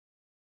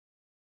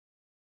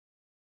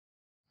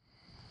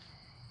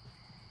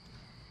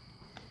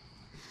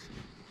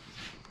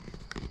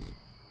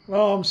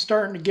Well, I'm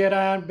starting to get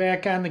on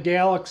back on the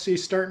Galaxie,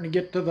 starting to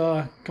get to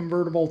the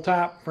convertible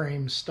top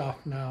frame stuff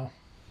now.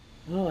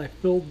 Well, I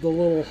filled the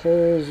little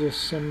holes with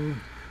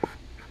some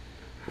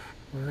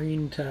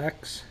marine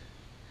tex.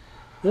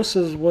 This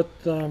is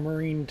what the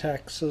marine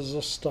tex is,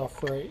 this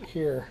stuff right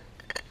here.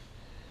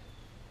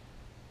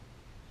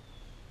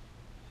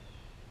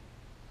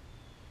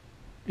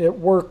 It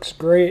works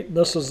great.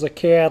 This is the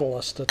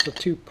catalyst. It's a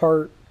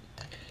two-part.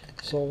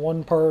 So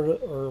one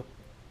part, or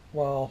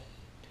well,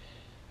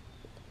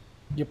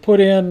 you put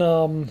in,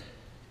 I don't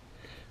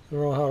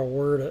know how to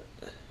word it.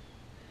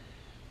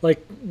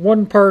 Like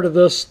one part of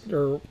this,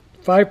 or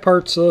 5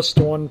 parts of this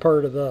to 1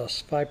 part of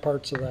this. 5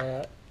 parts of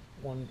that,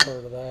 1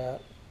 part of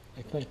that.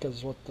 I think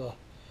is what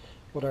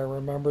I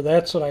remember.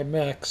 That's what I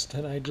mixed,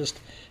 and I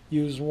just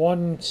use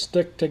one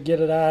stick to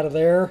get it out of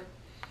there,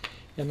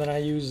 and then I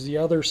use the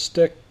other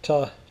stick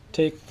to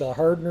take the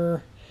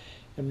hardener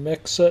and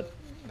mix it.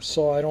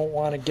 So I don't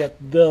want to get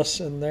this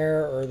in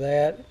there or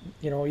that.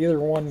 You know, either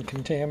one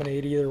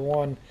contaminate either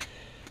one.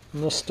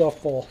 And this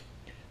stuff will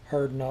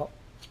harden up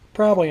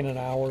probably in an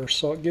hour,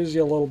 so it gives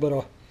you a little bit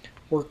of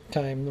work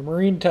time. The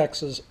Marine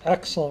Tex is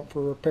excellent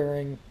for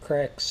repairing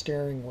cracked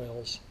steering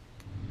wheels.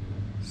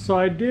 So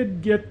I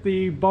did get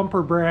the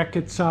bumper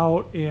brackets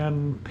out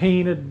and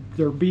painted.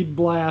 They're bead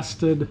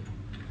blasted,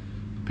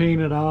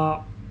 painted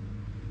up.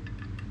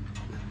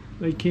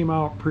 They came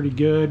out pretty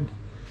good.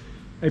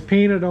 I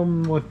painted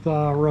them with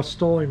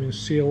Rust-Oleum. You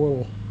see a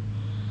little,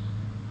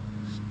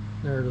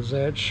 there, does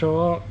that show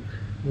up?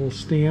 A little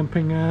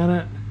stamping on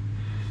it.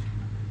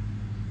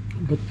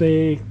 But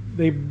they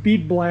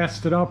bead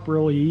blasted up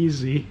really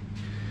easy.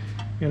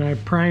 And I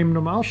primed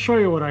them. I'll show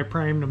you what I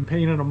primed them.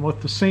 Painted them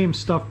with the same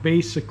stuff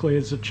basically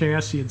as the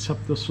chassis,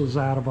 except this was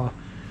out of a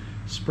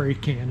spray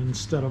can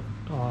instead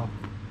of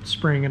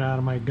spraying it out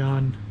of my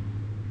gun.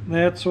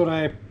 That's what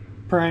I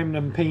primed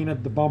and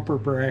painted the bumper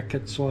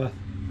brackets with.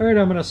 Alright,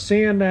 I'm going to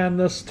sand on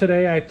this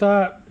today. I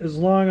thought as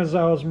long as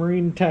I was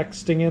marine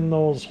texting in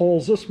those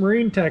holes, this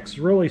marine tex is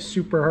really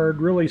super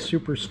hard, really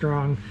super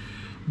strong,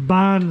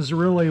 bonds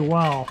really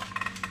well.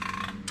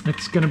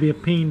 It's going to be a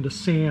pain to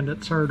sand.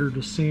 It's harder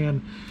to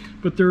sand.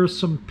 But there are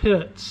some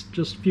pits,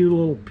 just a few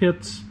little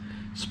pits,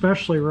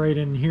 especially right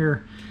in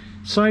here.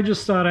 So I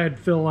just thought I'd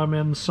fill them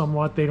in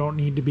somewhat. They don't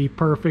need to be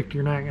perfect.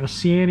 You're not going to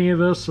see any of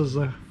this, as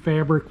the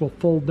fabric will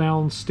fold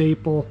down,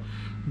 staple,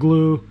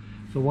 glue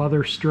the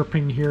weather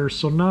stripping here,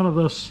 so none of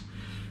this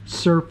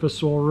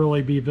surface will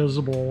really be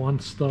visible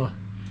once the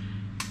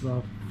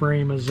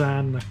frame is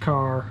on the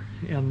car,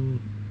 and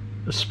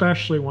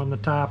especially when the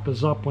top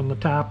is up. When the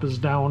top is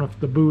down, if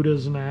the boot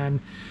isn't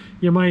on,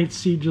 you might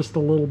see just a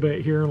little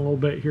bit here and a little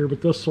bit here,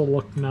 but this will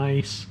look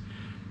nice,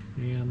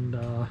 and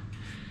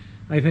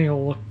I think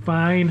it'll look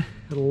fine.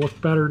 It'll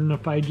look better than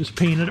if I just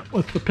painted it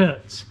with the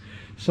pits.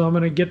 So I'm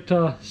going to get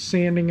to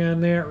sanding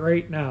on that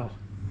right now.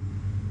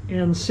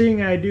 And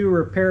seeing I do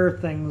repair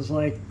things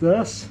like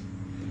this,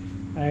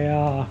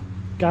 I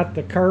got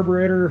the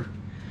carburetor,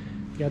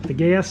 got the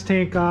gas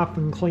tank off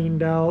and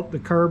cleaned out. The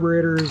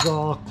carburetor is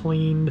all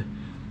cleaned.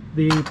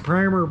 The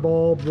primer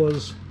bulb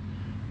was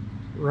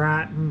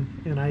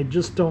rotten, and I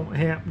just don't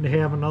happen to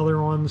have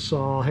another one,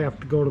 so I'll have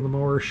to go to the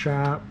mower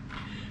shop.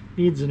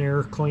 Needs an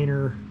air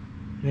cleaner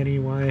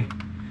anyway.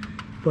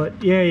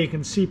 But yeah, you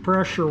can see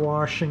pressure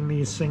washing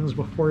these things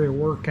before you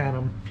work on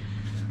them.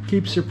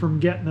 Keeps it from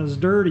getting as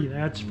dirty,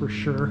 that's for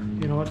sure.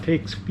 You know, it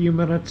takes a few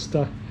minutes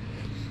to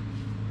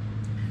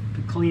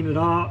clean it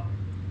up,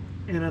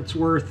 and it's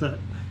worth it.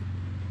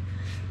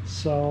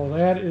 So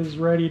that is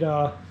ready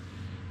to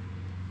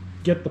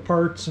get the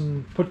parts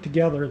and put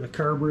together. The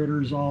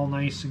carburetor is all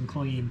nice and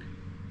clean.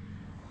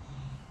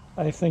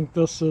 I think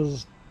this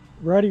is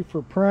ready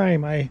for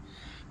prime.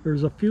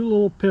 There's a few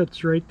little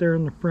pits right there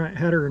in the front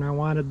header, and I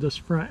wanted this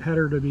front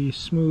header to be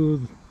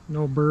smooth,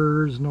 no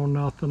burrs, no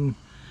nothing,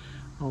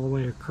 all the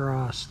way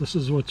across. This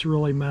is what's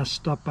really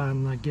messed up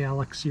on the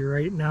Galaxie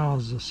right now,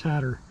 is this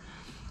header.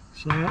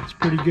 So that's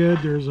pretty good.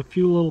 There's a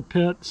few little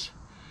pits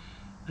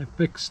I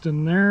fixed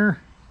in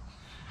there.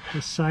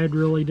 This side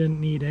really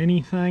didn't need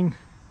anything.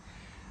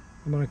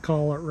 I'm going to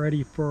call it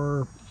ready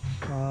for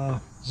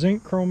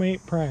zinc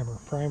chromate primer.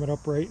 Prime it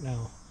up right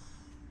now.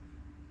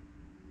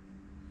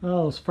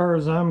 Well, as far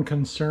as I'm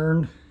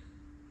concerned,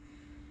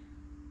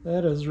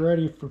 that is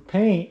ready for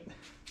paint.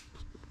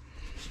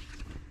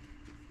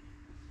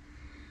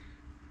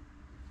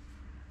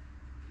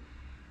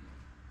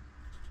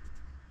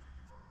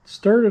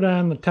 Started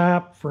on the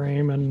top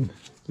frame and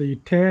the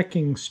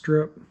tacking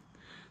strip.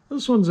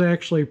 This one's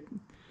actually,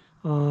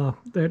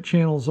 that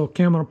channel's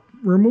okay. I'm going to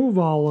remove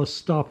all this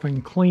stuff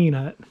and clean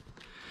it.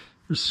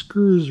 There's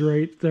screws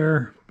right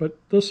there, but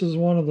this is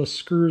one of the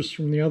screws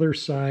from the other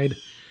side.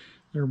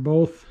 They're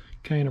both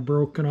kind of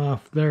broken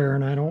off there,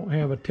 and I don't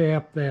have a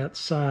tap that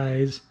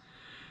size,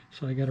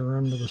 so I got to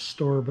run to the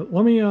store. But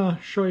let me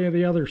show you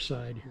the other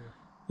side here.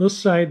 This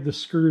side, the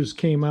screws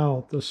came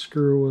out. The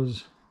screw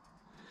was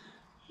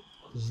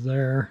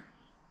there,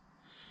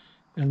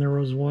 and there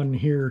was one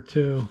here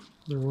too.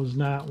 There was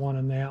not one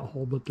in that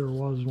hole, but there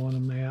was one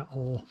in that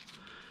hole.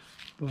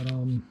 But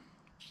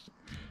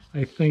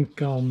I think,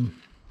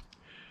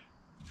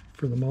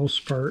 for the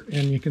most part.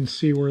 And you can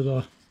see where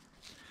the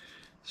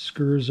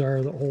screws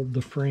are that hold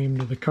the frame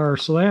to the car.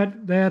 So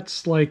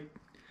that's like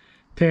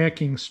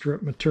tacking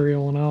strip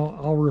material, and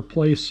I'll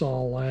replace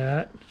all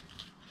that.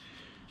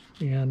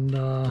 And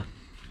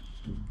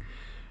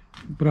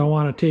but I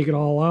want to take it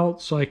all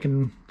out so I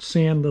can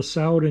sand this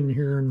out in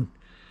here and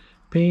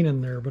paint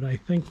in there. But I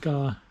think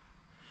I'm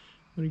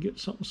going to get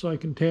something so I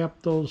can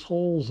tap those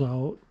holes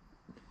out,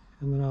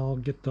 and then I'll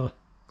get the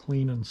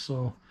cleaning.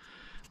 So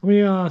let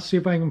me see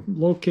if I can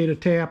locate a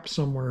tap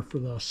somewhere for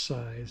this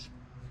size.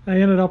 I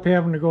ended up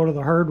having to go to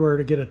the hardware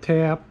to get a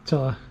tap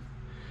to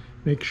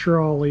make sure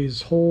all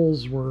these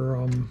holes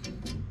were,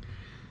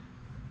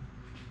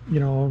 you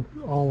know,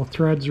 all the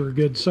threads were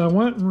good. So I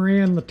went and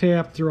ran the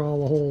tap through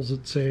all the holes.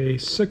 It's a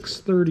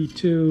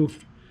 632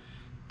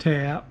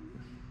 tap,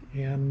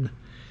 and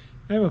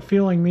I have a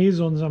feeling these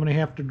ones I'm going to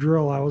have to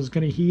drill. I was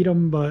going to heat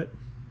them, but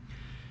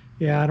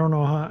yeah, I don't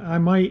know how. I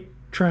might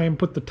try and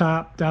put the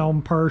top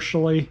down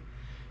partially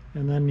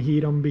and then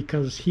heat them,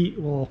 because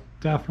heat will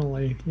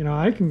definitely, you know,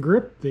 I can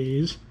grip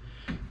these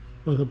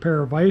with a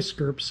pair of vice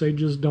grips. They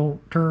just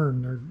don't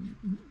turn.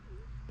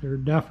 They're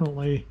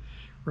definitely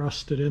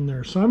rusted in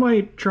there. So I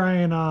might try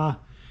and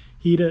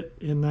heat it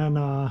and then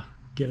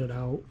get it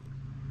out.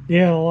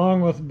 Yeah,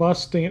 along with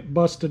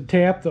busted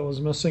tap that was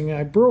missing,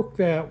 I broke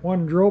that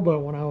one drill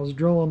bit when I was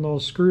drilling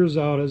those screws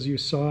out, as you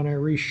saw, and I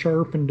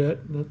resharpened it.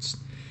 And it's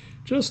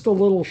just a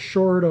little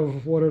short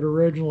of what it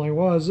originally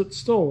was. It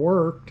still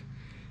worked,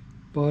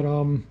 but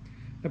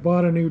I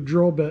bought a new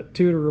drill bit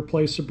too to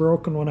replace a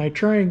broken one. I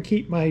try and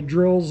keep my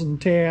drills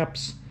and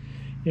taps,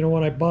 you know,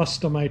 when I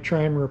bust them, I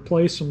try and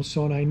replace them,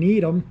 so when I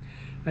need them,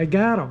 I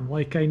got them.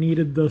 Like I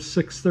needed the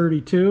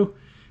 632.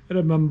 It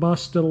had been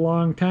busted a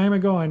long time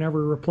ago. I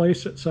never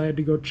replaced it, so I had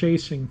to go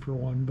chasing for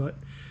one. But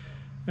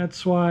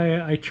that's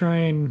why I try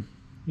and,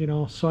 you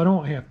know, so I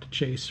don't have to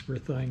chase for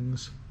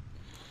things.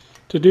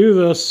 To do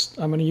this,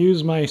 I'm going to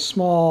use my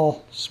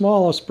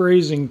smallest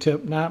brazing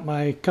tip, not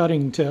my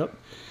cutting tip.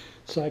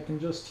 So I can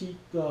just heat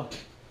the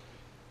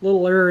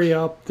little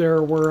area up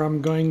there where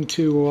I'm going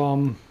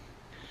to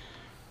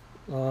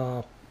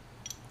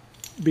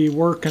be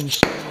working.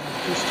 So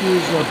just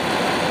use a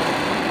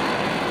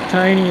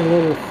tiny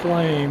little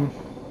flame.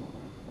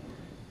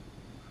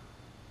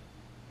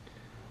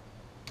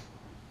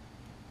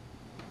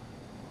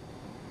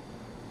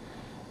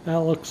 That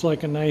looks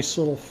like a nice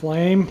little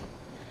flame.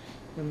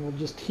 And we'll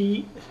just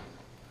heat.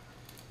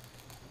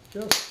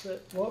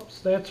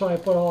 Whoops, that's why I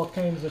put all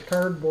kinds of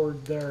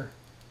cardboard there.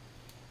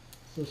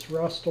 This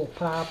rust will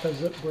pop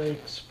as it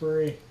breaks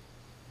free.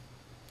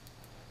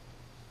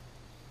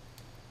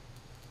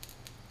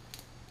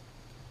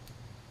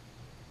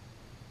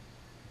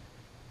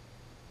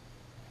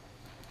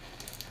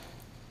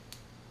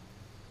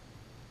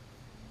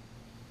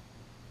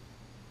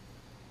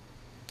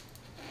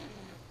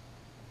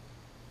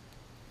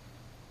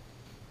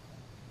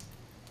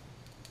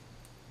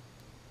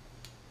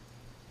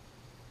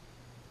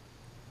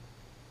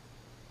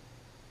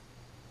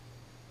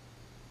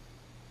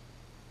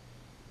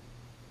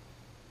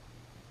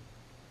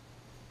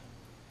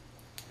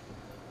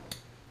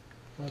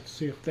 Let's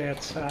see if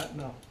that's hot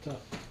enough to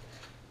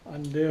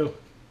undo.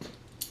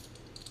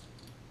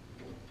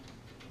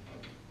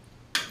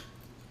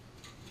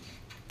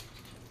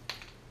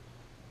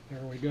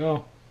 There we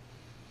go.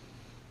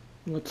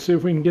 Let's see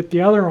if we can get the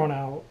other one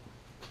out.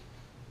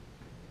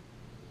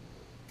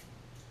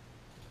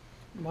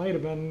 Might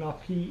have been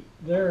enough heat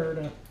there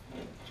to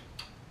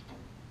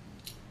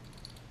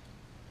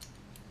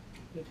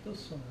get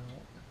this one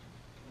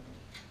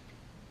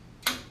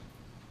out.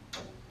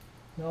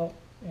 Nope.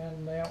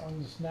 And that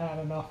one's not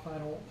enough, I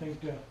don't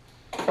think, to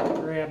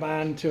grab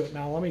onto it.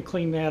 Now let me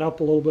clean that up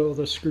a little bit with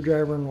a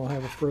screwdriver and we'll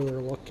have a further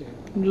look at it.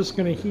 I'm just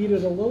going to heat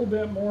it a little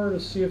bit more to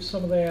see if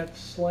some of that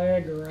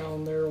slag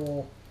around there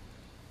will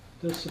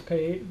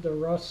dissipate, the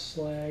rust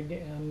slag,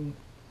 and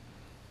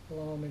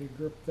allow me to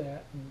grip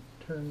that and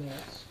turn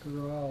that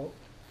screw out.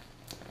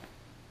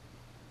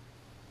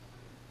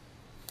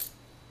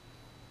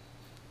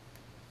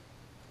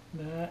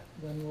 That,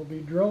 then we'll be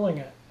drilling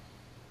it.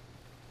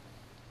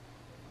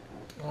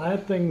 Well,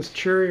 that thing's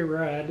cherry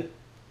red.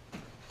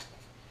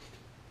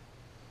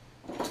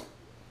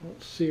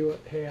 Let's see what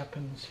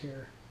happens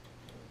here.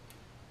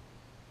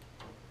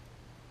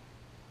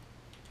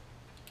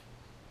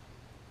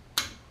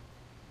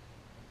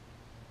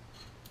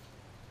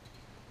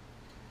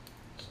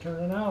 It's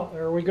turning out.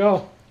 There we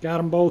go. Got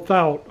them both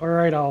out. All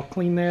right, I'll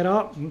clean that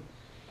up and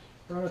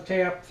run a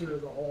tap through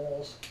the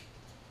holes.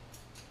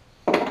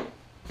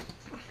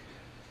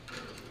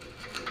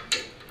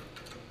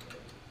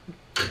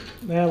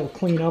 That'll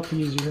clean up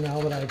easier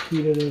now that I've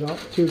heated it up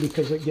too,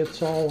 because it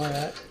gets all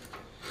that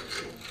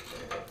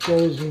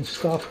frozen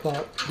stuff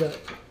up that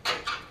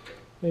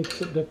makes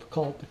it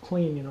difficult to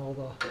clean, you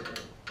know,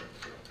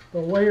 the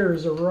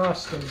layers of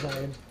rust, as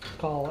I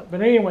call it.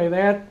 But anyway,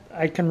 that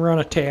I can run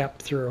a tap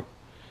through,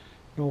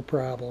 no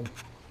problem.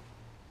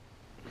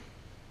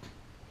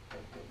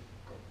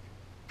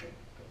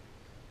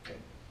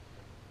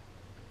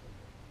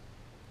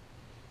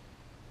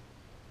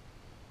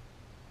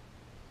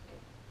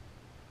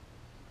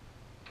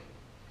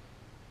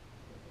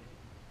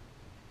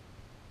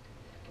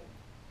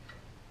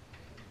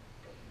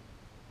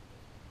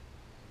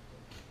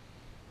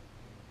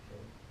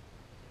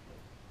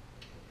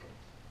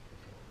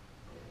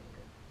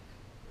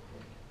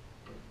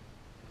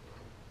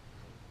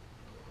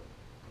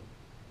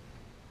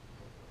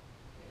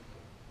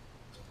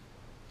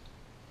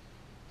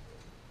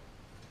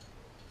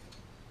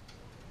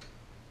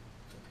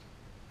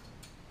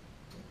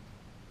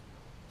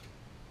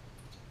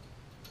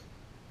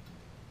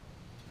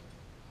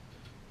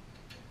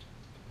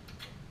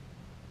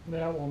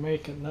 That will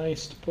make it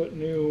nice to put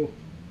new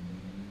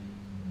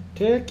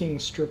tacking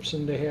strips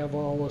in to have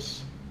all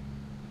this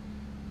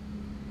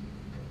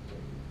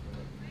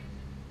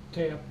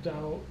tapped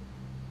out.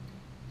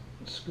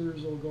 The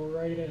screws will go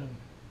right in.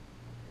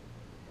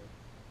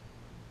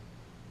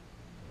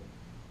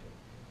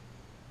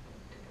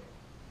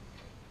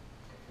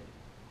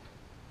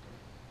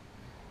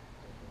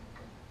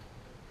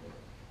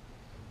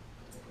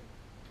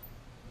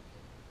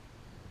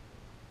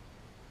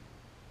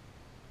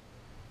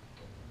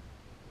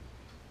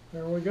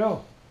 There we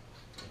go.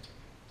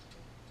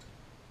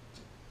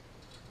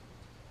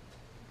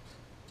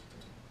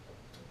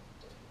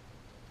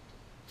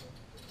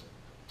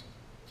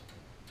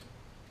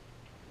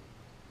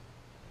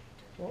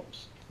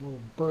 Whoops, a little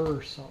burr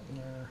or something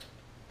there.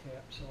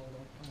 Cap's held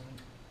up on.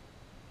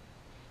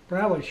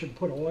 Probably should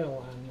put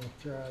oil on the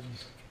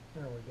threads.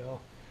 There we go.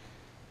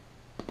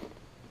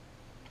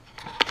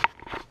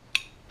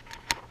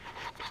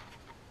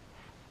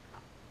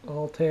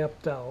 All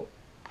tapped out.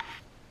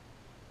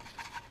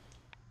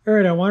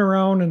 Alright, I went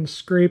around and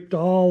scraped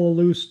all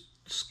the loose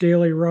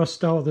scaly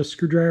rust out with a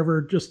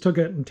screwdriver. Just took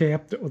it and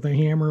tapped it with a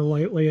hammer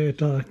lightly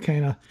to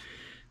kind of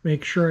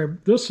make sure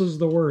this is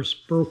the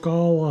worst. Broke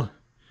all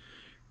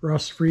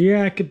rust free.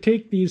 Yeah, I could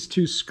take these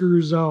two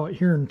screws out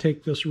here and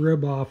take this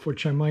rib off,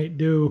 which I might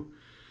do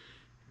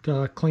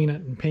to clean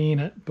it and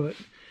paint it, but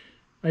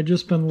I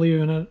just been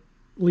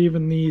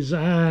leaving these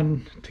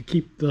on to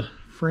keep the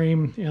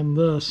frame and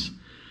this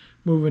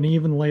moving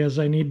evenly as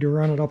I need to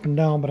run it up and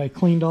down. But I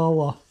cleaned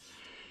all the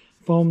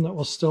foam that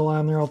was still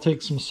on there. I'll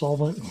take some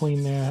solvent and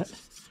clean that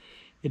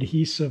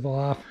adhesive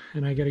off,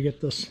 and I got to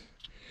get this,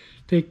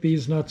 take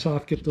these nuts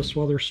off, get this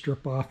weather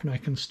strip off, and I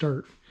can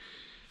start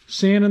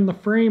sanding the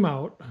frame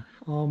out.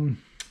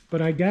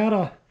 But I got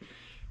a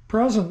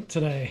present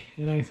today,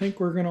 and I think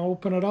we're going to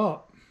open it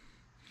up.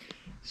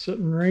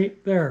 Sitting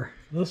right there.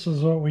 This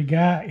is what we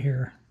got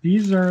here.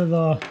 These are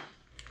the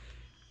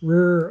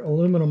rear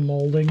aluminum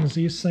moldings.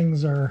 These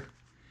things are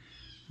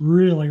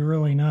really,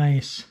 really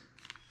nice.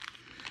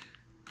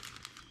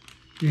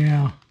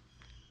 Yeah.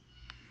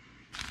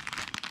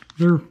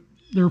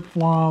 They're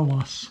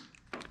flawless.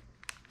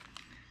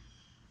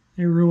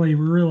 They really,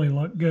 really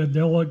look good.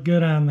 They'll look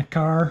good on the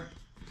car.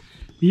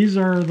 These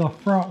are the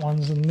front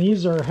ones, and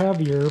these are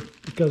heavier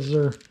because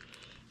they're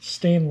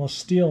stainless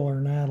steel or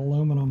not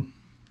aluminum.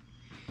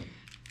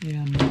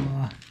 And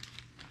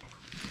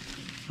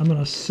I'm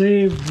gonna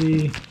save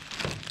the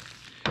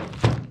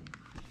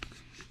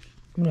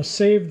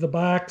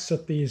box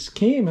that these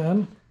came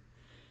in,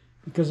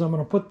 because I'm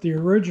gonna put the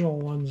original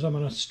ones, I'm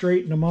gonna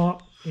straighten them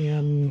up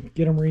and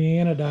get them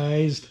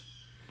re-anodized.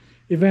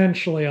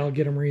 Eventually I'll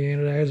get them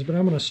re-anodized, but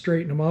I'm gonna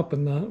straighten them up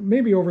and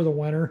maybe over the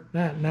winter,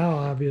 not now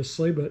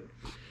obviously, but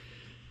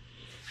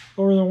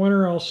over the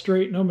winter I'll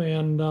straighten them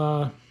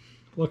and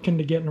look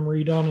into getting them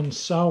redone and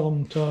sell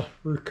them to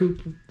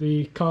recoup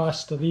the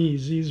cost of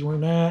these. These were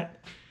not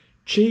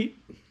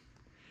cheap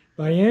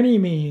by any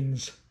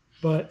means,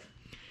 but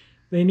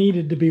they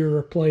needed to be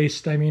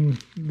replaced. I mean,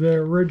 the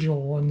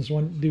original ones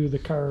wouldn't do the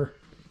car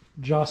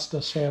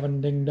justice,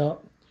 having dinged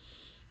up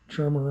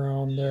trim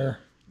around there.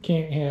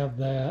 Can't have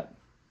that.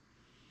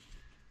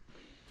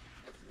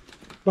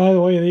 By the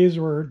way, these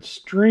were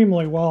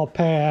extremely well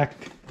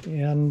packed,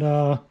 and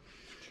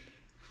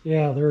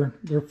yeah,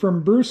 they're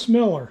from Bruce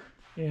Miller.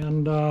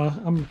 And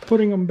I'm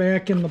putting them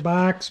back in the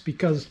box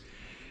because,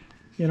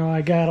 you know,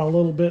 I got a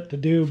little bit to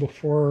do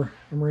before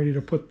I'm ready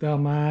to put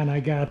them on.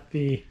 I got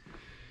the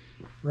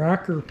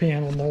rocker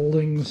panel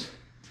moldings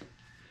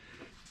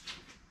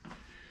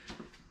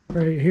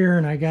right here,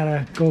 and I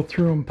gotta go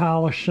through and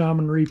polish some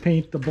and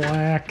repaint the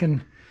black,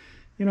 and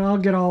you know, I'll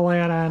get all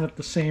that on at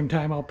the same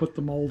time. I'll put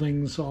the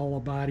moldings, all the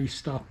body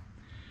stuff.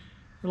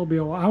 It'll be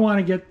a while. I want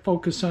to get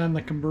focus on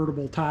the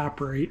convertible top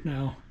right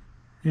now.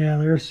 Yeah,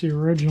 there's the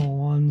original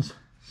ones.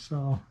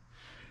 So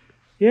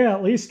yeah,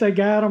 at least I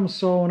got them,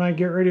 so when I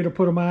get ready to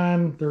put them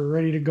on, they're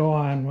ready to go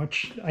on,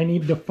 which I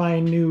need to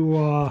find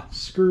new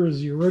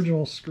screws, the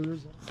original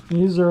screws.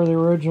 These are the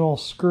original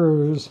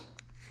screws,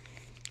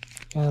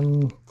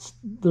 and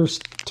there's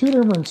two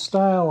different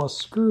styles of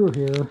screw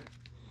here.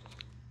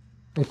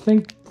 I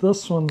think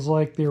this one's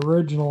like the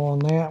original,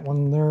 and that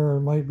one there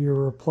might be a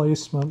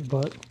replacement,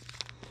 but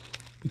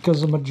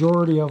because the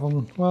majority of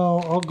them,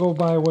 well, I'll go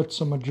by what's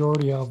the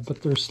majority of,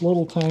 but there's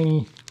little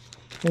tiny,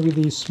 maybe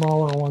these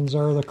smaller ones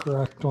are the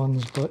correct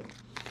ones, but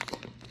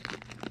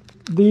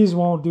these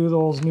won't do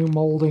those new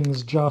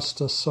moldings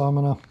justice, so I'm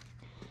going to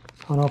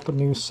hunt up a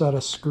new set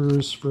of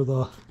screws for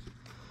the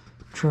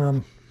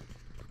trim.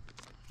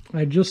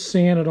 I just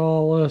sanded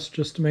all this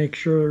just to make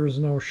sure there's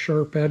no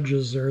sharp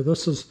edges there.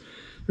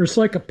 There's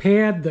like a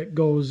pad that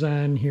goes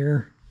on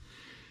here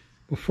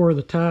before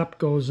the top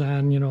goes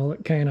on, you know,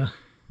 it kind of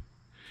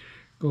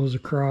goes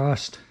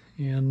across,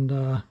 and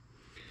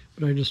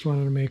but I just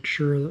wanted to make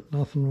sure that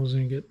nothing was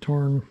going to get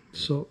torn.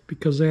 So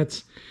because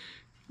that's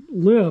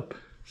lip,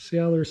 see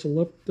how there's a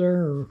lip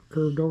there, or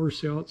curved over,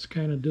 see how it's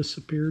kind of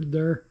disappeared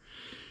there.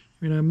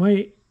 I mean, I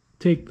might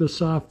take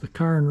this off the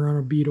car and run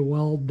a bead of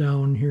weld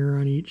down here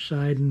on each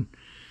side and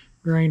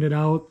grind it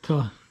out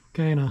to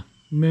kind of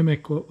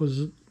mimic what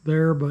was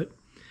there, but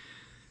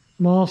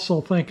I'm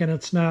also thinking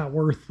it's not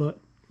worth it.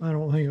 I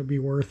don't think it'd be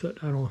worth it.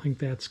 I don't think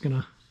that's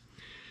gonna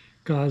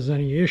cause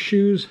any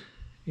issues.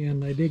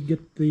 And I did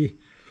get the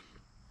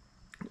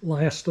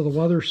last of the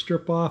weather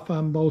strip off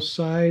on both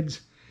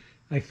sides.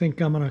 I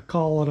think I'm gonna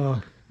call it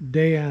a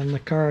day on the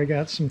car. I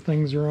got some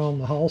things around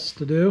the house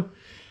to do,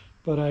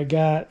 but I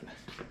got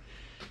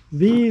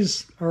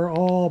these are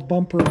all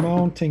bumper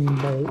mounting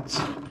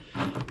bolts,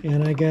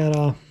 and I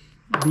gotta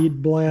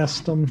bead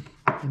blast them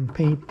and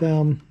paint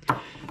them.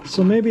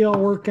 So maybe I'll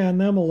work on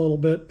them a little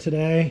bit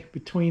today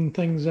between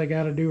things I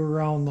got to do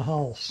around the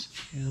house,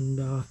 and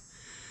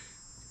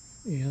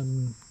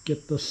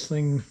get this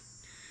thing.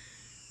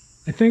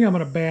 I think I'm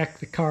going to back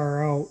the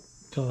car out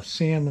to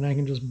sand, and I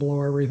can just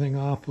blow everything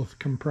off with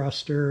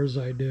compressed air as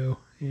I do,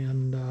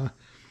 and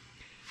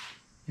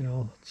you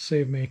know,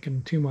 save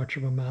making too much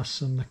of a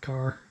mess in the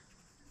car.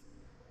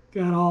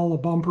 Got all the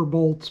bumper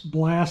bolts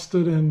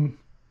blasted and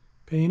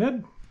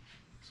painted.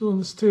 So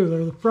this too,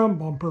 they're the front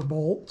bumper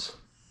bolts.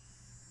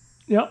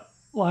 Yep,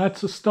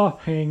 lots of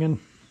stuff hanging.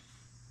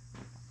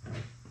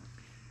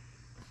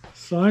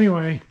 So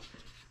anyway,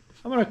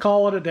 I'm going to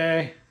call it a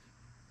day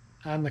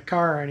on the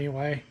car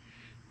anyway.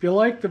 If you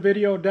like the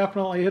video,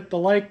 definitely hit the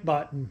like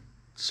button.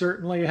 It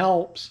certainly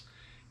helps.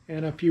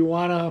 And if you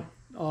want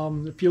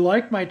to, if you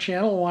like my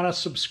channel, want to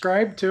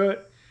subscribe to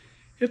it,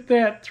 hit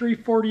that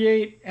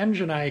 348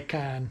 engine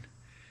icon.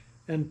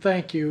 And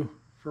thank you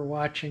for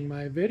watching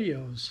my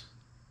videos.